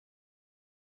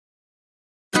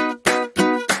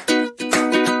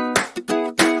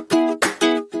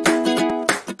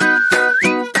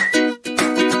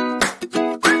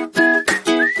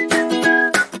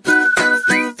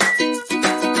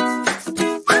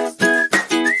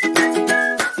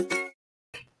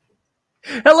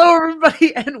Hello,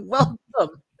 everybody, and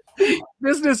welcome.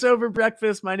 Business Over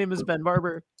Breakfast. My name is Ben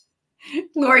Barber.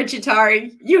 Lori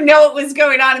Chitari, you know what was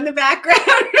going on in the background.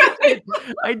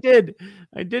 I did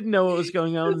know what was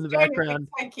going on in the background.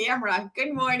 My camera.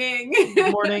 Good morning.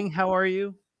 Good morning. How are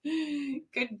you?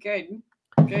 Good.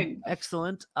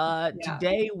 Excellent.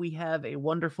 Today we have a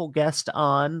wonderful guest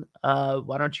on.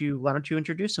 Why don't you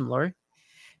introduce him, Lori?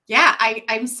 Yeah,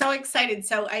 I'm so excited.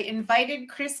 So I invited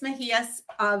Chris Mejias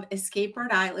of Escape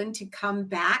Rhode Island to come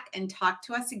back and talk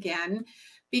to us again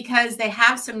because they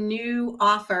have some new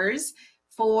offers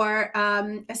for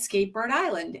Escape Rhode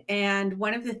Island. And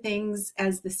one of the things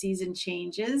as the season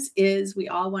changes is we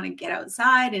all want to get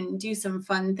outside and do some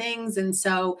fun things. And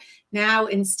so now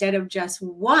instead of just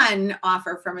one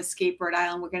offer from Escape Rhode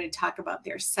Island, we're going to talk about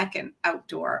their second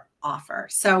outdoor offer.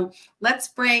 So let's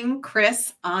bring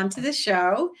Chris onto the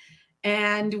show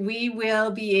and we will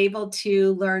be able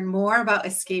to learn more about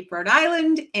Escape Rhode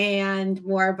Island and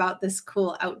more about this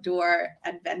cool outdoor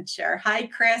adventure. Hi,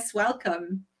 Chris.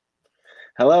 Welcome.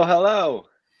 Hello.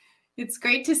 It's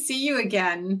great to see you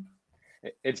again.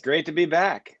 It's great to be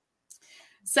back.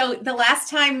 So the last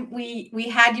time we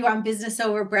had you on Business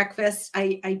Over Breakfast,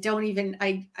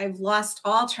 I've lost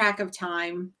all track of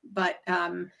time, but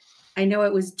I know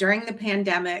it was during the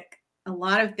pandemic. A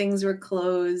lot of things were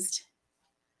closed.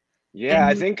 Yeah,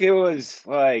 I think it was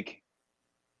like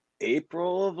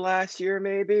April of last year,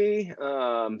 maybe.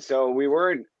 So we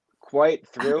weren't quite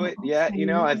through it yet. You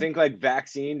know, I think like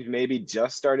vaccines maybe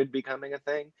just started becoming a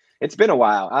thing. It's been a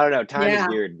while. I don't know. Time is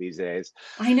weird these days.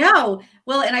 I know.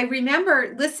 Well, and I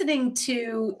remember listening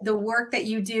to the work that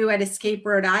you do at Escape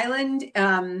Rhode Island.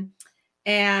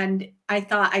 And I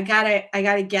thought I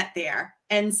gotta get there.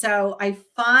 And so I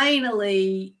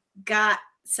finally got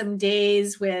some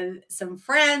days with some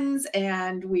friends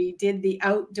and we did the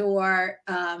outdoor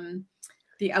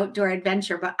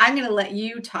adventure, but I'm going to let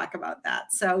you talk about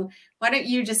that. So why don't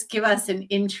you just give us an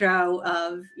intro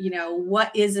of,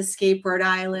 what is Escape Rhode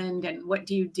Island and what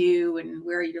do you do and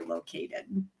where you're located?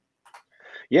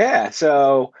 Yeah.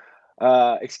 So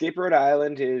Escape Rhode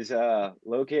Island is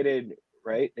located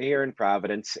right here in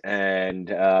Providence, and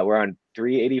we're on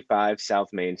 385 South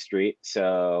Main Street.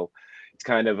 So it's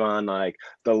kind of on like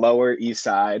the lower east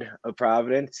side of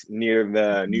Providence, near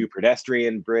the new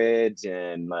pedestrian bridge,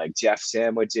 and like Jeff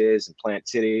Sandwiches and Plant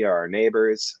City are our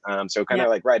neighbors. So kind of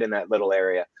like right in that little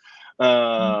area.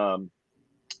 But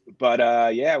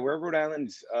we're Rhode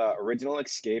Island's original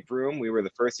escape room. We were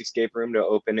the first escape room to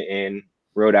open in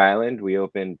Rhode Island. We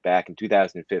opened back in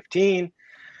 2015.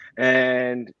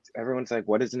 And everyone's like,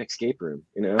 what is an escape room?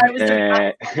 I was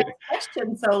a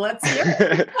question, so let's hear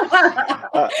it.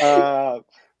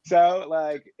 So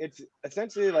like, it's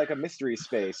essentially like a mystery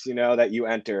space, that you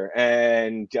enter,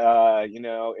 and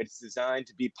it's designed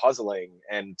to be puzzling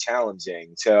and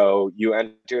challenging. So you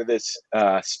enter this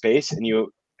space, and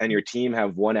you and your team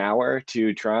have 1 hour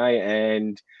to try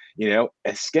and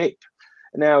escape.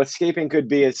 Now, escaping could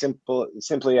be as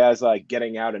simply as like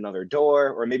getting out another door,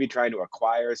 or maybe trying to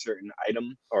acquire a certain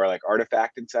item or like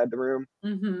artifact inside the room.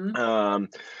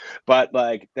 But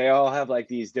like they all have like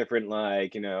these different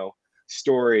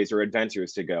stories or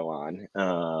adventures to go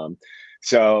on.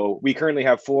 So we currently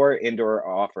have 4 indoor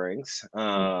offerings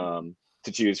to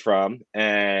choose from,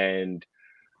 and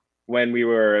when we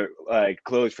were like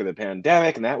closed for the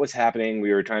pandemic and that was happening,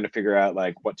 we were trying to figure out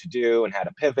like what to do and how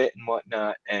to pivot and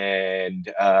whatnot. And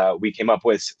we came up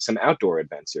with some outdoor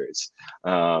adventures,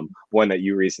 one that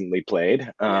you recently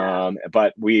played.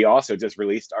 But we also just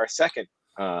released our second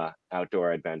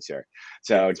outdoor adventure.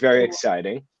 So it's very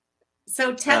exciting.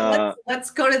 So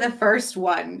let's go to the first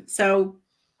one. So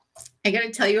I got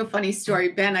to tell you a funny story.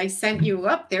 Ben, I sent you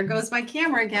up. There goes my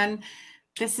camera again.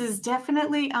 This is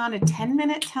definitely on a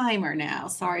 10-minute timer now.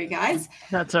 Sorry, guys.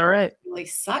 That's all right. It really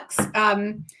sucks.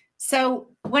 So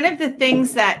one of the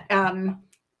things that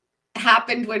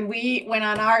happened when we went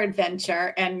on our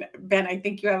adventure, and Ben, I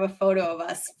think you have a photo of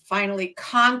us finally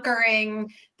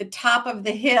conquering the top of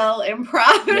the hill in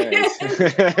Providence.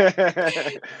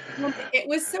 Nice. It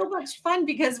was so much fun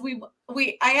because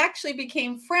I actually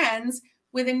became friends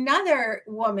with another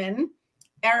woman,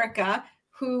 Erica,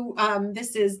 who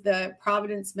this is the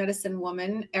Providence medicine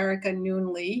woman, Erica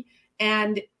Noonley,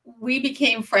 and we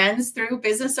became friends through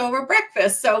Business Over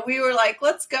Breakfast. So we were like,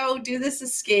 let's go do this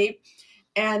escape.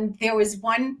 And there was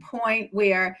one point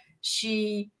where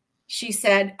she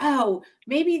said, oh,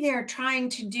 maybe they're trying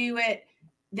to do it.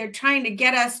 They're trying to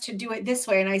get us to do it this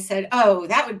way. And I said, oh,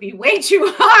 that would be way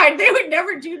too hard. They would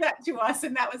never do that to us.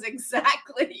 And that was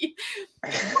exactly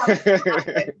what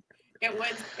happened. It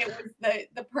was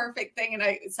the perfect thing.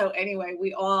 And so anyway,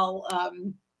 we all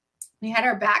We had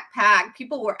our backpack.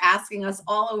 People were asking us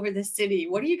all over the city,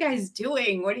 what are you guys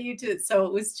doing? What do you do? So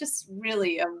it was just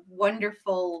really a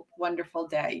wonderful, wonderful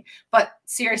day. But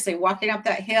seriously, walking up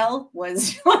that hill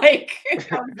was like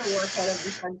that was the workout of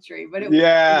the country. But it was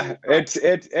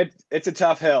really it's a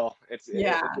tough hill. It's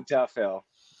a tough hill.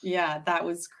 Yeah, that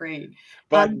was great.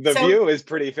 But the view is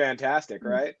pretty fantastic,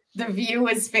 right? The view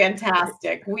is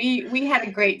fantastic. We had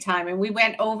a great time, and we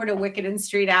went over to Wickenden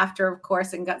Street after, of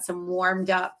course, and got some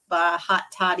warmed up hot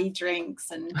toddy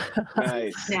drinks and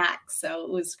nice snacks. So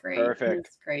it was great. Perfect. It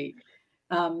was great.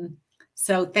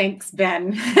 So thanks,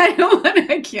 Ben.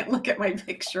 I can't look at my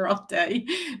picture all day.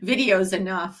 Video's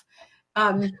enough.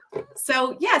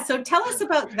 So tell us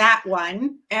about that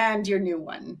one and your new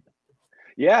one.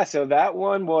 Yeah, so that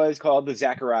one was called the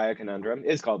Zachariah Conundrum,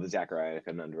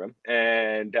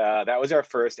 and that was our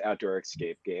first outdoor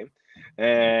escape game.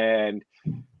 And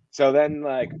so then,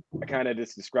 like, I kind of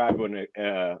just described what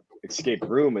an escape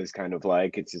room is kind of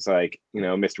like. It's just like, you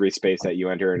know, mystery space that you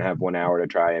enter and have 1 hour to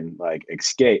try and like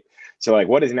escape. So like,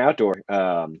 what is an outdoor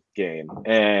game?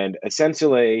 And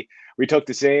essentially, we took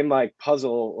the same like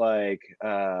puzzle, like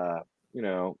you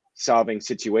know, solving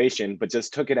situation, but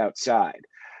just took it outside.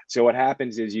 So what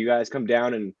happens is you guys come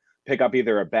down and pick up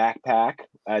either a backpack,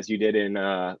 as you did in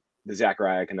the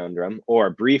Zachariah Conundrum, or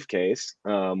a briefcase,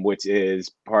 which is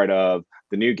part of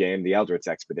the new game, the Eldritch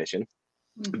Expedition.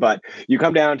 Mm-hmm. But you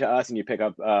come down to us and you pick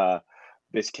up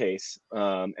this case,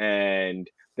 and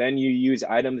then you use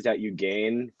items that you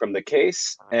gain from the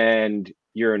case and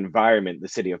your environment, the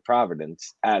city of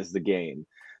Providence, as the game.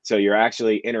 So you're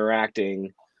actually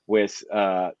interacting with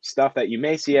stuff that you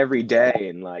may see every day,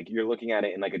 and like you're looking at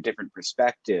it in like a different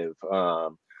perspective,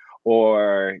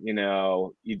 or you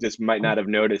know, you just might not have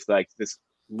noticed like this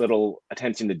little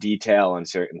attention to detail on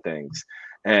certain things.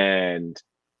 And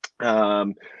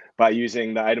by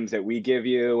using the items that we give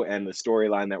you and the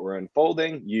storyline that we're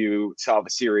unfolding, you solve a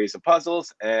series of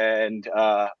puzzles and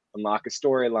unlock a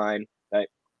storyline that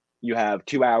you have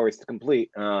 2 hours to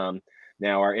complete. Now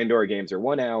our indoor games are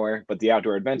 1 hour, but the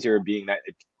outdoor adventure, being that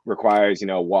it requires, you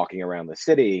know, walking around the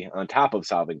city on top of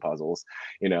solving puzzles,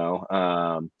 you know,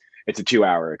 it's a 2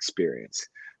 hour experience.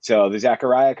 So the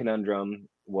Zachariah Conundrum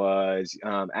was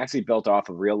actually built off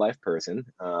a real life person,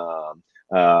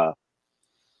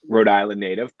 Rhode Island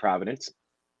native, Providence,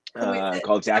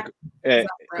 called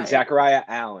Zachariah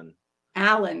Allen.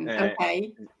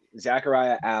 Okay.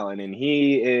 Zachariah Allen, and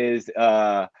he is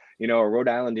you know, a Rhode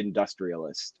Island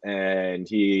industrialist, and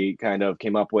he kind of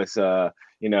came up with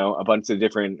you know, a bunch of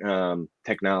different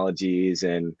technologies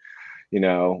and, you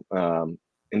know,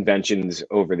 inventions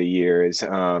over the years.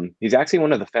 He's actually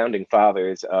one of the founding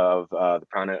fathers of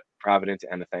the Providence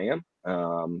Athenaeum,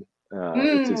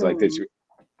 which is like this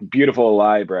beautiful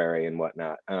library and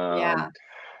whatnot.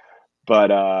 But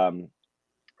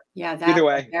yeah, that's either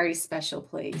way, a very special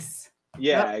place.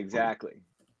 Yeah, exactly.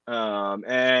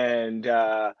 And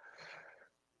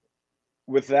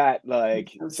with that,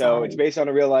 like, so it's based on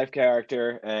a real life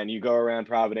character, and you go around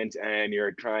Providence and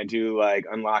you're trying to like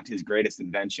unlock his greatest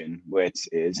invention, which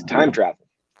is time travel.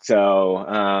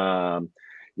 So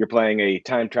you're playing a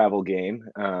time travel game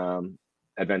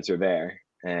adventure there,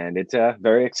 and it's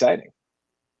very exciting.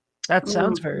 That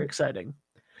sounds very exciting.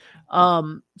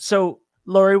 So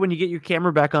Lori, when you get your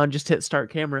camera back on, just hit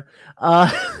start camera.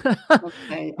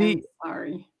 Okay, I'm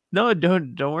sorry. No,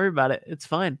 don't worry about it. It's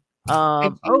fine.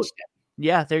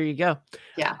 Yeah, there you go.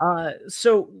 Yeah.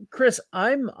 So Chris,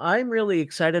 I'm really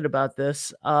excited about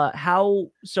this. How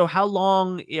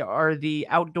long are the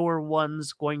outdoor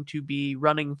ones going to be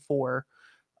running for?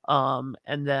 And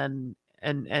then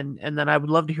I would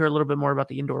love to hear a little bit more about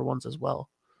the indoor ones as well.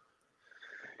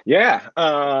 Yeah.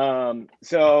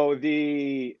 So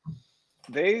they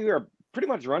are pretty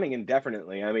much running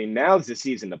indefinitely. I mean, now's the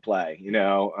season to play, you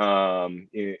know.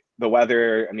 The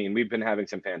weather, I mean, we've been having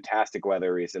some fantastic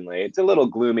weather recently. It's a little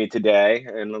gloomy today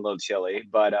and a little chilly,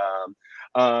 but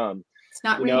it's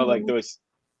not raining. Like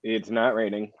it's not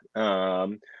raining.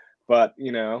 But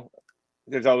you know,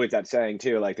 there's always that saying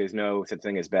too, like there's no such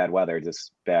thing as bad weather,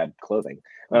 just bad clothing.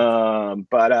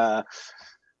 But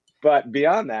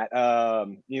beyond that,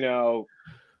 you know,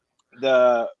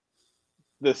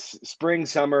 the spring,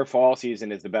 summer, fall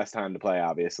season is the best time to play,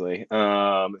 obviously,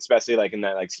 especially like in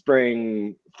that like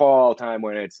spring, fall time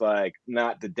when it's like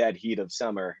not the dead heat of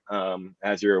summer,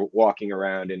 as you're walking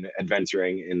around and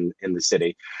adventuring in the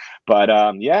city. But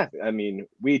yeah, I mean,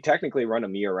 we technically run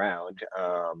them year round,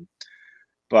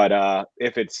 but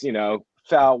if it's, you know,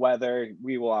 foul weather,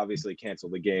 we will obviously cancel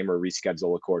the game or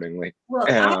reschedule accordingly.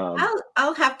 Well,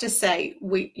 I'll have to say,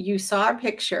 you saw our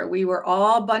picture. We were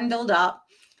all bundled up.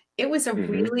 It was a Hmm.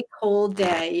 really cold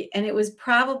day, and it was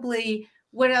probably,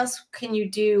 what else can you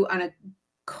do on a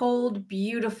cold,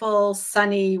 beautiful,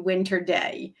 sunny winter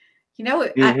day?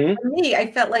 Hmm. For me,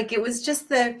 I felt like it was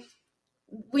just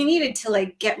we needed to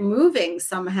like get moving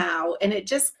somehow, and it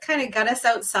just kind of got us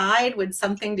outside with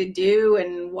something to do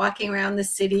and walking around the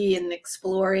city and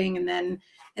exploring, and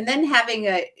then having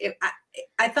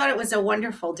I thought it was a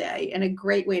wonderful day and a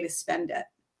great way to spend it.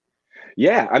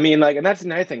 Yeah, I mean, like, and that's the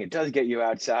nice thing. It does get you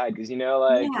outside because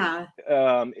like,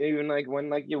 Yeah. even like when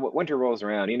like winter rolls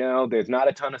around, there's not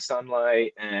a ton of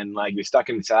sunlight, and like you're stuck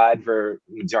inside for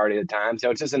majority of the time. So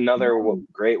it's just another Right.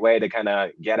 great way to kind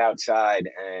of get outside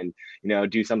and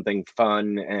do something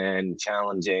fun and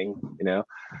challenging.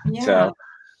 Yeah. So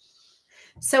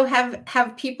So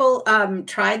have people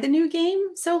tried the new game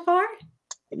so far?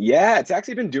 yeah, it's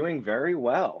actually been doing very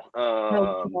well.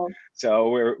 Oh, cool. So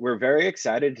we're very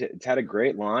excited. It's had a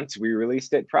great launch. We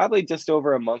released it probably just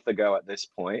over a month ago at this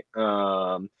point.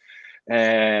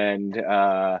 And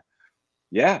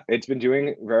yeah, it's been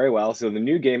doing very well. So the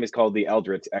new game is called the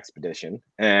Eldritch Expedition,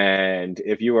 and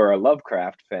if you are a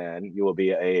Lovecraft fan, you will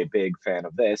be a big fan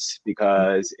of this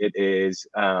because it is,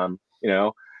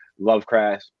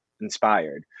 Lovecraft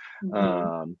inspired. Mhm.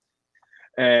 Um,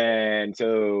 and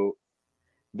so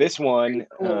this Very one,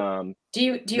 cool. Do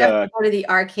you have to the go to the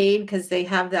arcade because they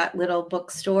have that little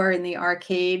bookstore in the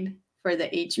arcade for the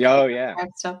HP oh yeah,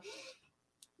 stuff?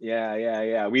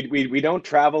 yeah. We don't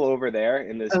travel over there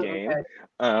in this Oh, game,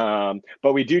 okay.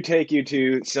 but we do take you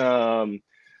to some,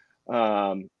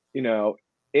 um, you know,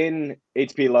 in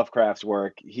H.P. Lovecraft's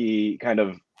work, he kind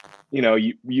of,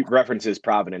 you references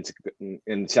Providence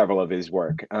in several of his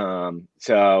work, and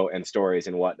stories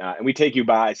and whatnot, and we take you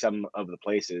by some of the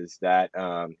places that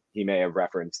he may have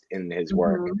referenced in his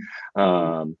work. Mhm. Mm.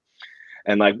 Um,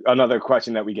 And like another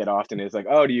question that we get often is like,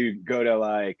 oh, do you go to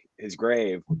like his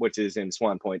grave, which is in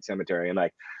Swan Point Cemetery? And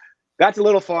like, that's a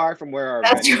little far from where our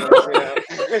That's venue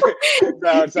is.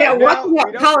 So it's yeah, like, no, walking up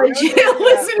we College don't take Hill you that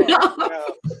was far. enough.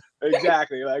 No,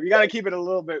 exactly. Like we got to keep it a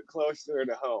little bit closer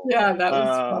to home. Yeah, that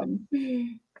was Um,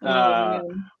 fun. Oh, uh,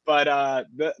 man. but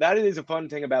that is a fun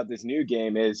thing about this new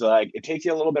game is like it takes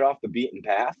you a little bit off the beaten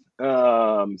path.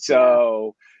 Yeah.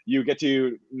 So you get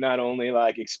to not only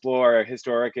like explore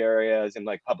historic areas and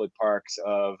like public parks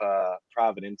of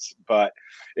Providence, but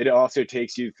it also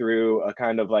takes you through a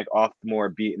kind of like off the more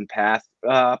beaten path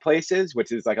places,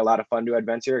 which is like a lot of fun to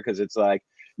adventure because it's like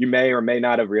you may or may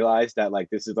not have realized that like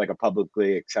this is like a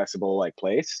publicly accessible like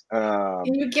place.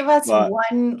 Can you give us But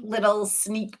one little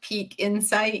sneak peek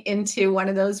insight into one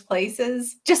of those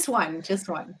places? Just one, just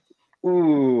one.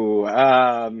 ooh,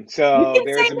 You so can say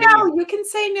there's a mini. no, you can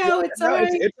say Yeah, no, it's no,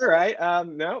 it's alright. it's all right.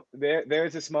 No,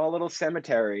 there's a small little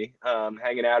cemetery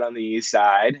hanging out on the east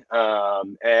side,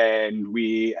 and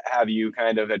we have you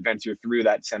kind of adventure through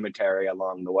that cemetery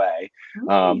along the way,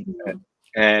 um, Ooh.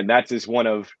 and that's just one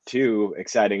of two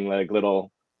exciting like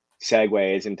little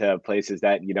segues into places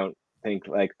that you don't think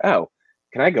like, oh,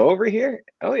 can I go over here?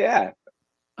 Oh yeah,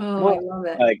 Oh, I what? love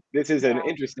it. Like this is an Yeah,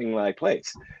 interesting like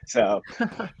place. So I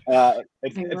love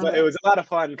it it. was a lot of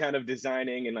fun kind of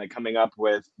designing and like coming up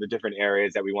with the different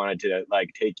areas that we wanted to like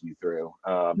take you through.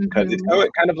 Because it's Mhm.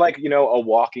 kind of like, a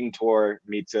walking tour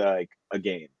meets like a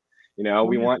game.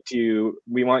 We want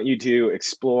you to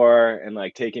explore and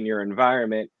like take in your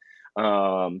environment.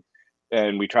 Um,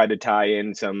 and we tried to tie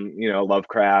in some,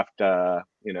 Lovecraft,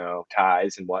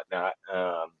 ties and whatnot.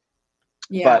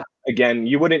 Yeah. But again,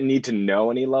 you wouldn't need to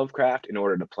know any Lovecraft in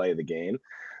order to play the game.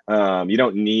 You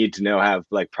don't need to have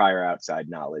like prior outside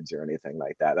knowledge or anything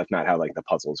like that. That's not how like the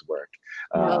puzzles work.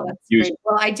 No, that's You great.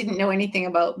 Well, I didn't know anything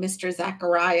about Mr.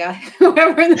 Zachariah,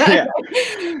 whoever that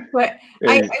yeah, but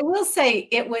I ex- I will say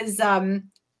it was,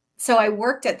 so I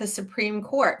worked at the Supreme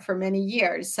Court for many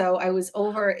years, so I was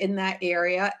over in that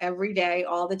area every day,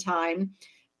 all the time,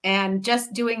 and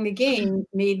just doing the game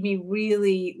made me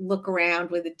really look around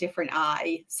with a different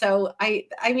eye. So I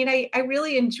mean, I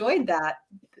really enjoyed that.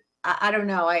 I don't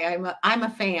know. I'm a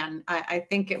fan. I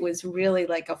think it was really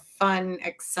like a fun,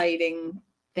 exciting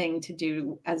thing to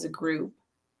do as a group.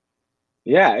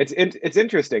 yeah, it's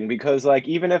interesting because like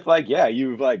even if like yeah,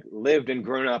 you've like lived and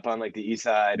grown up on like the east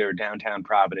side or downtown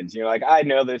Providence, you're like, I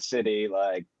know this city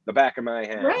like the back of my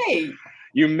hand. Right.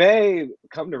 You may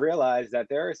come to realize that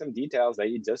there are some details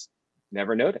that you just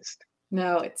never noticed.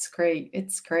 No, it's great.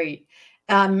 It's great.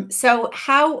 So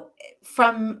how,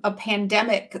 from a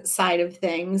pandemic side of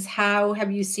things, how have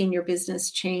you seen your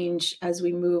business change as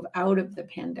we move out of the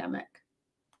pandemic?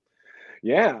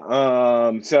 Yeah.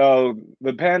 So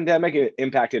the pandemic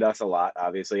impacted us a lot,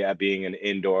 obviously, at being an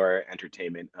indoor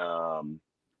entertainment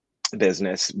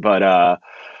business. But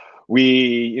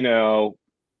we,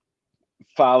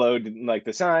 followed like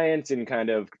the science and kind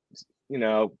of,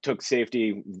 took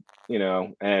safety,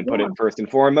 and put Yeah. it first and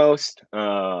foremost.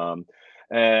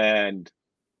 And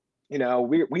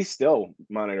we still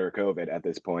monitor COVID at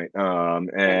this point.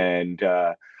 Right.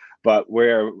 But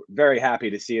we're very happy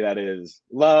to see that it is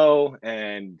low,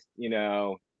 and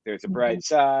there's a Mhm. bright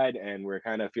side, and we're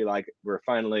kind of feel like we're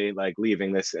finally like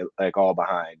leaving this like all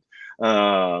behind.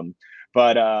 Um,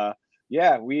 but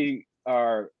yeah, we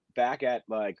are back at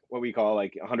like what we call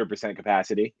like 100%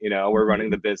 capacity. We're running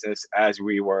the Mhm. business as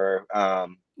we were Oh,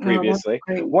 that's previously.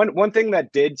 great. One thing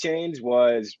that did change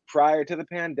was prior to the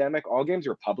pandemic, all games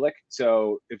were public.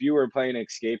 So if you were playing an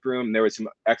escape room, there was some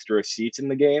extra seats in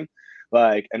the game,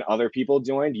 like, and other people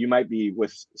joined, you might be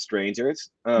with strangers,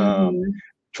 Mhm.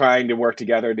 trying to work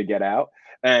together to get out.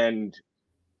 And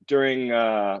during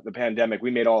the pandemic,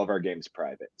 we made all of our games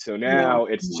private. So Yeah. now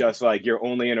it's Yeah. just like you're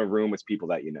only in a room with people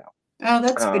that you know. Oh,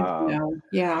 that's good to Um, know.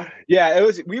 Yeah. yeah, it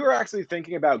was. We were actually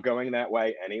thinking about going that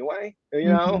way anyway,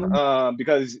 Mhm.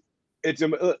 because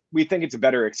we think it's a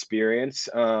better experience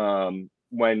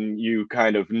when you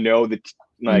kind of know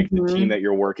like the team Mhm. that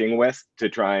you're working with to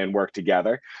try and work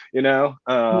together,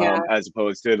 Yeah. as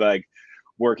opposed to like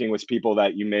working with people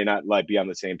that you may not like be on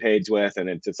the same page with, and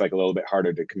it's just like a little bit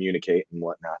harder to communicate and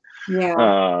whatnot. Yeah.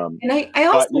 Um, And I but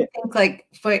also yeah, think like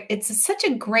such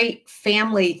a great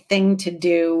family thing to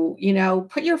do,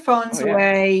 put your oh phones yeah.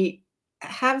 away,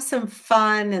 have some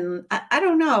fun. And I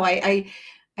don't know. I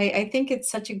think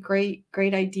it's such a great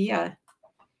idea.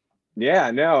 Yeah,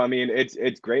 no, I mean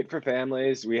it's great for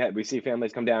families. We see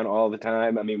families come down all the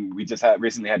time. I mean, we just had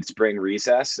recently had spring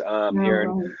recess Oh, here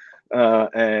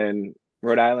right. in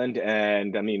Rhode Island,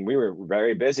 and I mean we were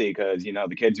very busy because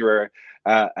the kids were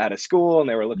out of school and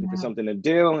they were looking for Yeah. something to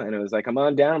do, and it was like, come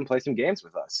on down and play some games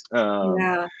with us.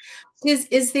 Yeah.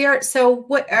 Is there so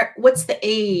what's the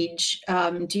age?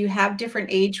 Do you have different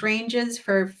age ranges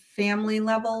for family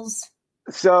levels?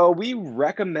 So we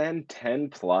recommend 10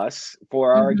 plus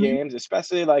for our Mhm. games,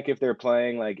 especially like if they're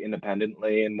playing like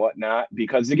independently and whatnot,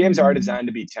 because the games are Mhm. designed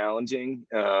to be challenging,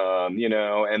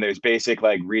 and there's basic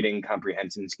like reading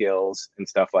comprehension skills and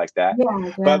stuff like that.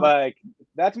 Yeah, But yeah. like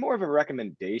that's more of a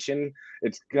recommendation.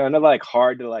 It's kind of like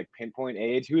hard to like pinpoint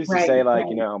age. Who's to Right, say like,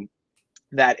 right.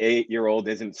 that 8-year-old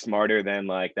isn't smarter than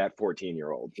like that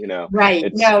 14-year-old, Right.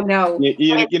 It's No, no. you,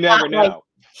 It's you not never like know.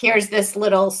 here's this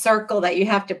little circle that you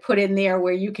have to put in there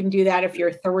where you can do that if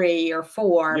you're 3 or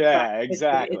 4, but Yeah, it's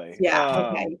exactly.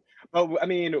 yeah, okay. I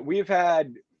mean, we've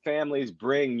had families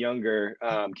bring younger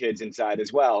kids inside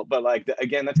as well, but like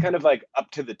again, that's kind of like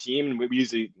up to the team, and we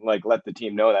usually like let the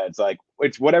team know that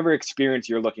it's whatever experience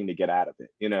you're looking to get out of it.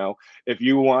 If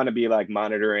you want to be like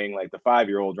monitoring like the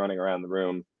 5-year-old running around the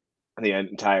room the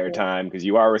entire Yeah, time because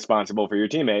you are responsible for your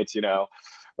teammates,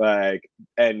 like,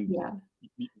 and yeah,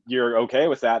 you're okay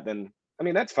with that, then I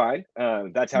mean that's fine.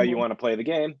 That's how you yeah. want to play the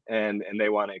game, and they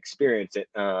want to experience it.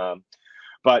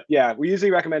 But yeah, we usually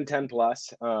recommend 10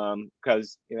 plus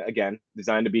because again,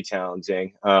 designed to be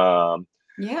challenging. Yeah.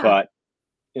 But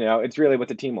it's really what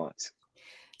the team wants.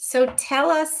 So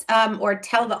tell us, or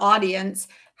tell the audience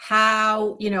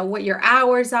how, what your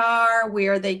hours are,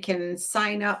 where they can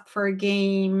sign up for a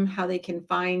game, how they can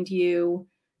find you.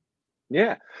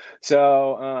 Yeah.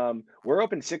 So we're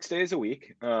open 6 days a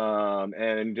week,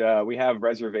 and we have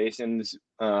reservations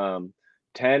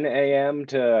 10 a.m.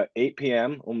 to 8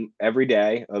 p.m. Every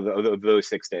day of those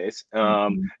 6 days.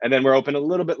 Mhm, And then we're open a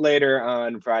little bit later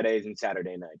on Fridays and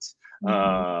Saturday nights.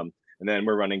 mhm. And then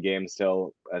we're running games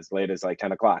till as late as like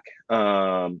 10 o'clock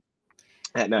at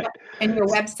Yep. night. And your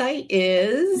website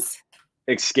is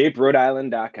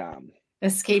EscapeRhodeIsland.com.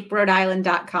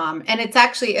 escaperhodeisland.com. And it's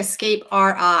actually escape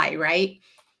RI, right?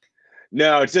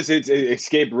 No, it's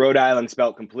Escape Rhode Island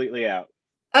spelled completely out.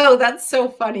 Oh, that's so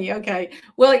funny. Okay.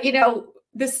 Well,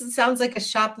 this sounds like a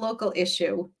shop local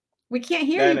issue. We can't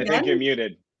hear Ben, you, I think you're Ben.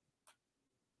 muted.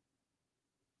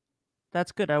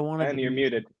 That's good. I wanted to Ben, be you're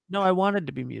muted. muted. No, I wanted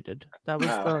to be muted. That was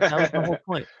the whole Oh.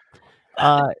 point.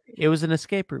 It was an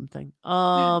escape room thing.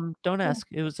 Don't ask.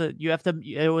 It was a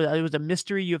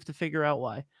mystery. You have to figure out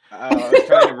why. I was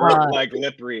trying to Uh, like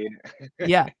lip read.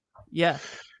 yeah, yeah.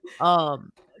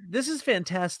 Um, this is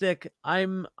fantastic.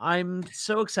 I'm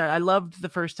so excited. I loved the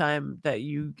first time that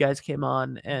you guys came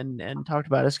on and talked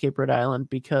about Escape Rhode Island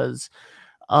because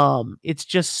it's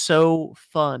just so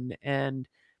fun and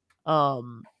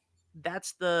um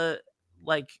that's the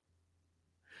like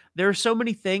there are so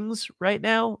many things right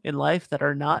now in life that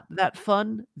are not that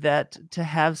fun that to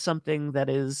have something that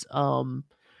is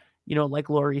like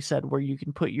Lori said, where you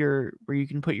can put your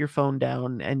phone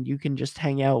down and you can just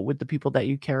hang out with the people that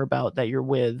you care about, that you're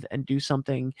with, and do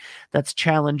something that's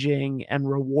challenging and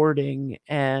rewarding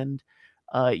and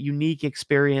unique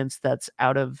experience that's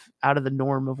out of the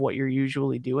norm of what you're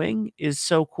usually doing is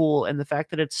so cool. And the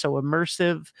fact that it's so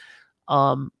immersive,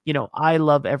 I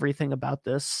love everything about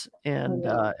this, and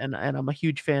and I'm a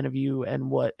huge fan of you and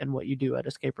what you do at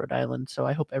Escape Rhode Island. So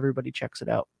I hope everybody checks it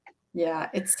out. Yeah,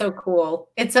 it's so cool.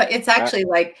 It's actually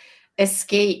like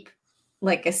escape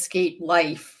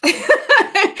life.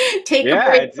 Take a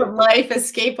break from life,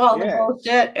 escape all the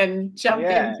bullshit, and jump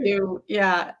into,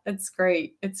 it's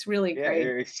great. It's really great.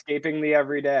 You're escaping the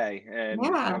everyday and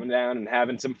coming down and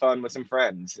having some fun with some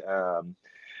friends. And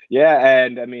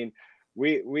I mean,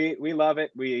 we love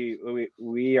it. We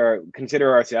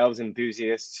consider ourselves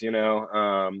enthusiasts,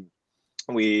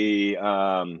 we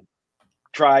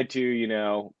try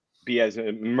to, be as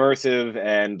immersive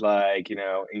and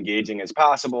engaging as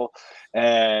possible.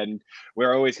 And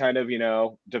we're always kind of,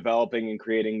 developing and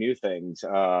creating new things.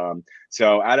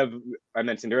 So I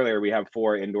mentioned earlier, we have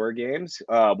 4 indoor games.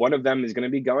 One of them is going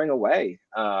to be going away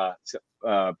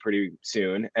pretty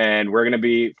soon. And we're going to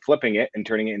be flipping it and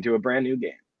turning it into a brand new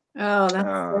game. Oh, that's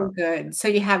so good. So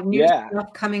you have new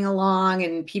stuff coming along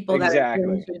and people that are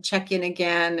going to check in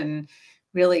again and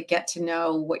really get to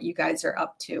know what you guys are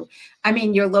up to. I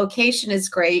mean, your location is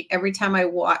great. Every time I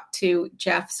walk to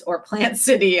Jeff's or Plant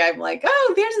City, I'm like,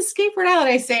 oh, there's Escape Rhode Island.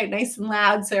 I say it nice and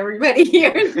loud so everybody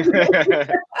hears.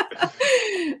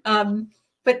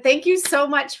 But thank you so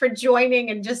much for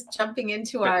joining and just jumping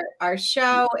into our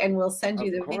show, and we'll send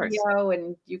you the video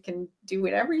and you can do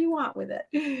whatever you want with it.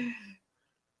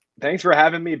 Thanks for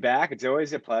having me back. It's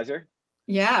always a pleasure.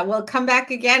 Yeah, well, come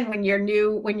back again when your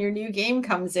new game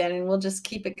comes in, and we'll just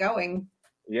keep it going.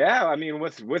 Yeah, I mean,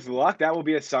 with luck, that will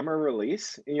be a summer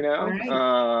release,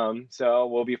 Right. So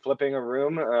we'll be flipping a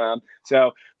room.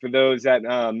 So for those that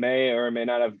may or may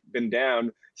not have been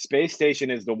down, Space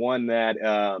Station is the one that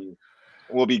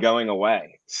will be going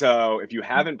away. So if you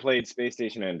haven't played Space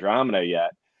Station Andromeda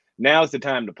yet, now's the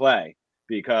time to play,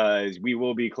 because we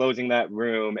will be closing that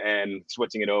room and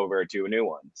switching it over to a new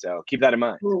one. So keep that in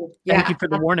mind. Ooh, Thank you for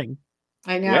the warning.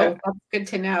 I know. That's good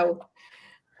to know.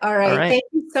 All right. Thank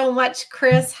you so much,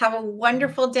 Chris. Have a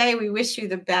wonderful day. We wish you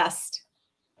the best.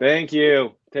 Thank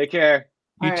you. Take care.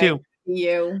 You too. See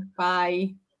you.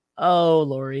 Bye. Oh,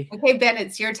 Lori. Okay, Ben,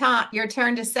 it's your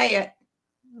turn to say it.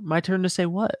 My turn to say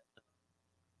what?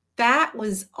 That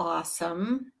was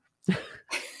awesome.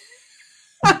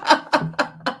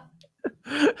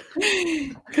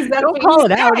 Don't call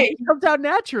it out. It comes out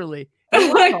naturally.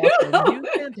 It was awesome. He was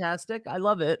fantastic. I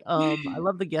love it. I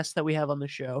love the guests that we have on the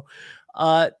show.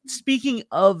 Speaking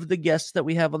of the guests that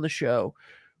we have on the show,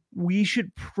 we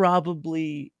should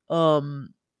probably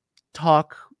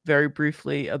talk very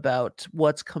briefly about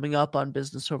what's coming up on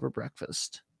Business Over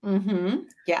Breakfast.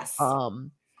 Yes.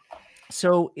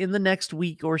 So in the next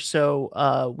week or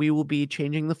so, we will be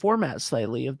changing the format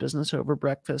slightly of Business Over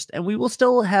Breakfast, and we will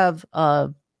still have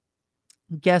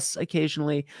guests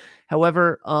occasionally.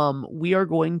 However, we are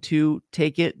going to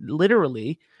take it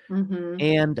literally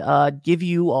and give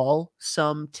you all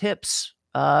some tips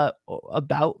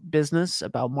about business,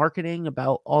 about marketing,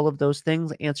 about all of those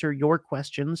things, answer your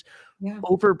questions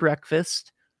over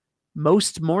breakfast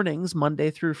most mornings,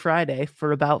 Monday through Friday,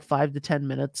 for about 5 to 10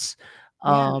 minutes.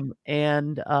 And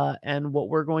what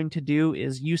we're going to do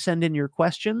is you send in your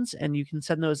questions, and you can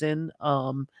send those in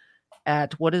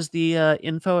at what is the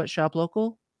info at Shop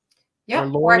Local? Yeah,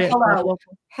 or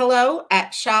hello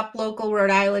at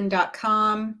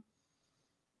shoplocalrhodeisland.com.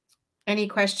 Any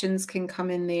questions can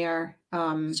come in there.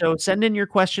 So send in your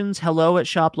questions, hello at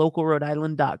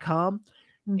shoplocalrhodeisland.com.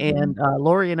 And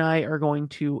Lori and I are going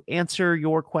to answer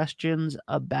your questions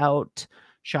about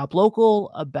Shop Local,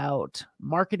 about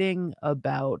marketing,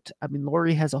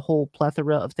 Lori has a whole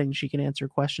plethora of things she can answer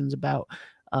questions about.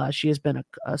 She has been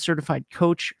a certified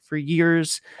coach for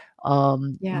years, a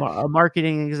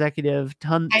marketing executive,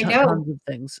 tons of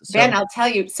things. So, Ben, I'll tell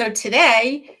you. So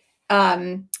today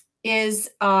is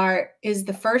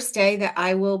the first day that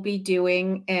I will be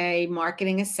doing a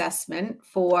marketing assessment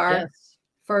for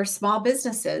small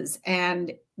businesses,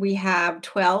 and we have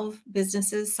 12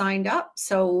 businesses signed up.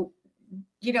 So,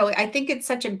 I think it's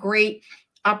such a great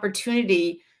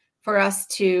opportunity for us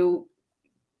to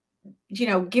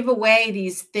give away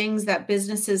these things that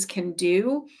businesses can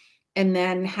do, and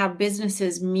then have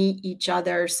businesses meet each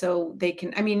other so they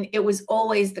can, it was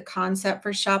always the concept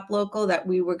for Shop Local that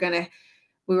we were going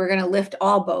to lift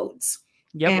all boats.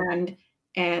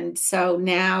 And so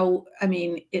now,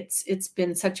 it's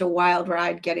been such a wild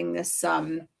ride getting this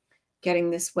getting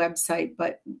this website,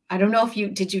 but I don't know if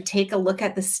did you take a look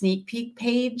at the sneak peek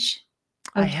page?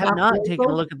 I have not taken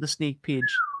a look at the sneak peek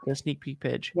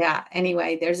page. Yeah.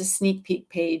 Anyway, there's a sneak peek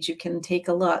page. You can take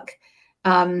a look.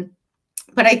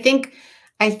 But I think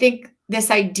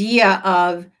this idea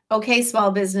of, okay,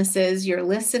 small businesses, you're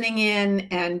listening in,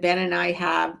 and Ben and I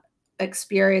have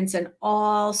experience in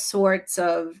all sorts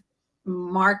of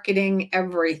marketing,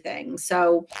 everything.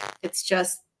 So it's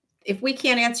just, if we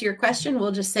can't answer your question,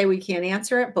 we'll just say we can't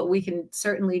answer it, but we can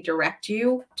certainly direct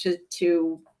you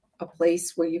to a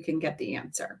place where you can get the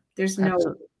answer. There's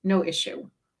no issue.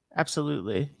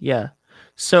 Absolutely. Yeah.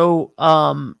 So,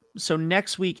 so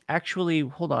next week, actually,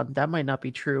 hold on, that might not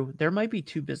be true. There might be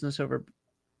 2 business over.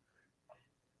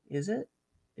 Is it?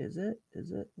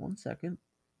 1 second.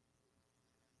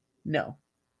 No.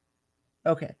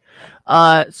 Okay.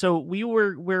 So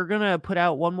we're gonna put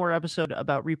out one more episode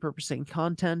about repurposing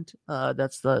content.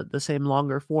 That's the same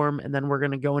longer form, and then we're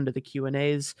gonna go into the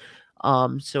Q&As.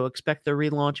 So expect the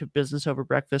relaunch of Business Over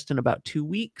Breakfast in about 2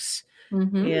 weeks.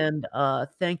 And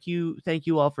thank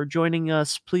you all for joining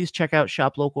us. Please check out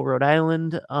Shop Local Rhode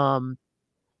Island. And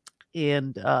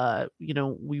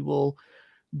we will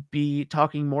be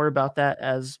talking more about that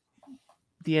as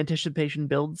the anticipation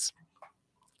builds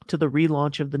to the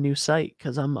relaunch of the new site,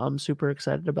 because I'm super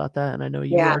excited about that, and I know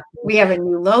you are. We have a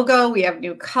new logo, we have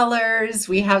new colors,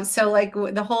 we have, so like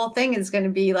the whole thing is going to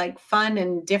be like fun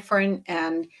and different,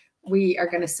 and we are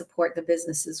going to support the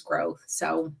business's growth.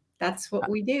 So that's what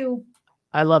we do.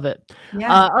 I love it.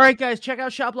 Yeah. All right, guys, check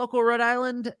out Shop Local Rhode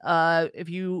Island. If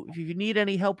you need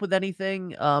any help with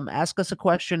anything, ask us a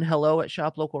question.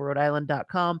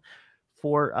 hello@shoplocalrhodeisland.com.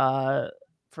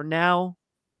 For now,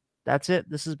 that's it.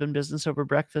 This has been Business Over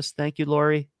Breakfast. Thank you,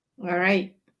 Lori. All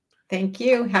right. Thank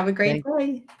you. Have a great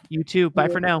day. You too. Bye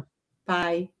for now.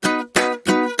 Bye.